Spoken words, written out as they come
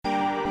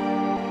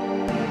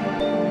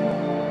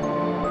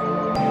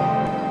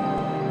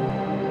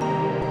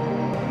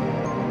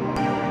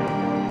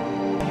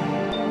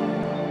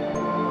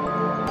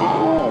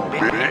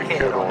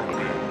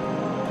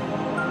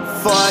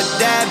Fuck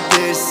that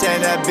bitch,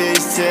 send that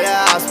bitch to the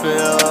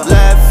hospital.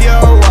 Left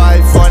your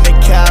wife on the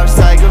couch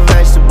like a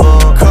vegetable.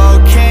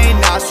 Cocaine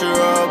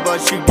natural, but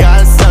you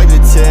gotta suck the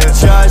tip.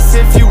 Just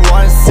if you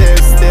wanna sip,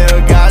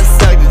 still gotta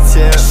suck the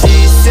tip. She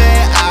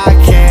said I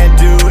can't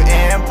do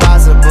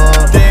impossible.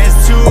 There's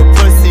two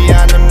pussy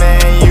on the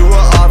man, you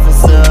a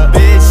officer.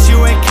 Bitch, you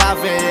ain't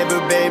confident,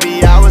 but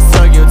baby, I will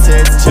suck your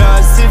tits.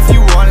 Just if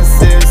you wanna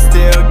sip,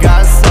 still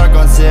gotta suck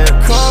on tip.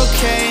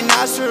 Cocaine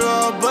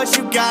natural, but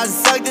you gotta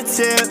suck the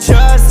tip.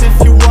 Just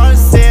if you wanna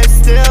sip,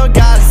 still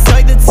gotta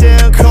suck the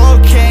tip.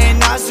 Cocaine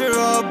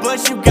natural,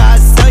 but you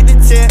gotta suck the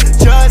tip.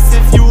 Just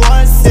if you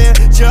wanna sip,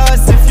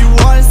 just if you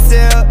wanna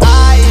sip.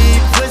 I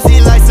eat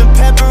pussy like some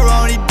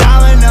pepperoni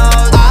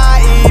dominoes.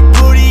 I eat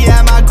booty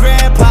at my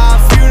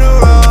grandpa's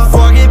funeral.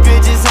 Forget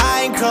bitches,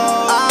 I ain't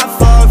cold. I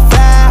fuck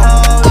fat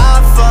hoes, I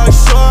fuck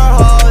short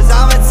hoes.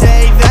 I'ma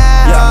take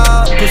that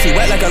hoe. Pussy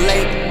wet like a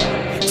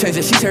lake, change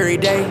the sheets every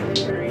day.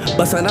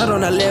 Bust a nut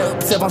on the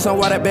lip, sip on some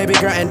water, baby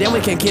girl, and then we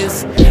can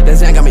kiss. That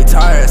Zan got me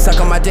tired, suck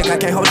on my dick, I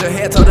can't hold your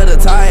head, told her to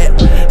tie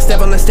it.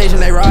 Step on the stage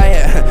and they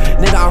riot,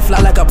 nigga, I'm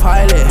fly like a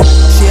pilot.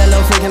 She a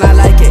little freak and I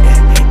like it,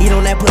 eat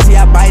on that pussy,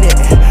 I bite it.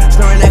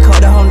 Snoring that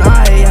cold the whole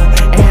night,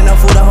 yeah. Ain't had no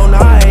food the whole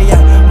night,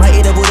 yeah. Might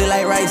eat a booty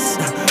like rice,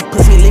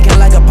 pussy leaking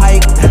like a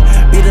pipe.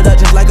 Beat it up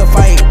just like a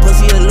fight,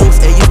 pussy is loose,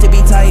 it used to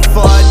be tight.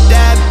 Fuck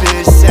that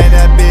bitch, send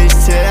that bitch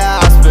to the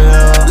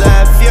hospital.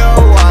 Left your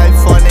wife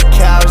on the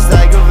couch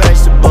like a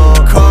vegetable.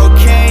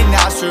 Cocaine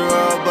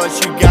natural, but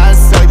you gotta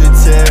suck the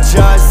tip.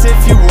 Just if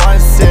you wanna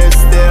sip,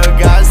 still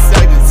gotta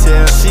suck the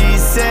tip. She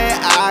said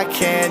I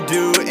can't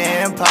do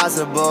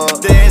impossible.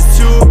 There's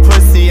two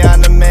pussy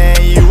on the man,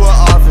 you a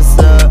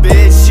officer.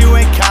 Bitch, you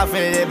ain't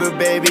confident, but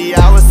baby,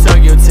 I will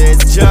suck your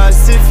tits.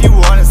 Just if you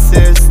wanna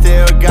sip,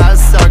 still gotta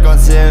suck on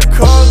tip.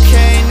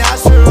 Cocaine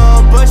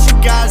natural, but you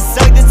gotta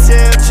suck the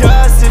tip.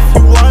 Just if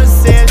you wanna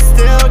sip,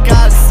 still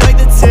gotta suck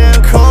the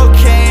tip.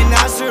 Cocaine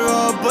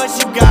natural, but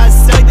you gotta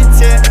suck the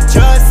tip.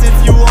 Just if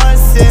you wanna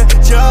sip,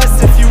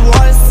 just if you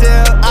wanna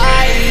sip.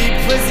 I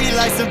eat pussy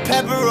like some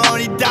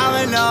pepperoni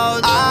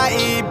dominoes. I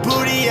eat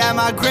booty at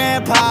my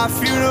grandpa's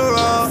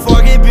funeral.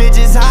 Forget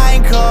bitches, I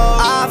ain't cold.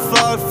 I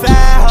fuck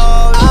fat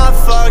hoes, I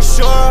fuck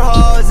short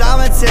hoes.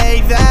 I'ma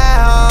take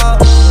that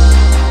hoe.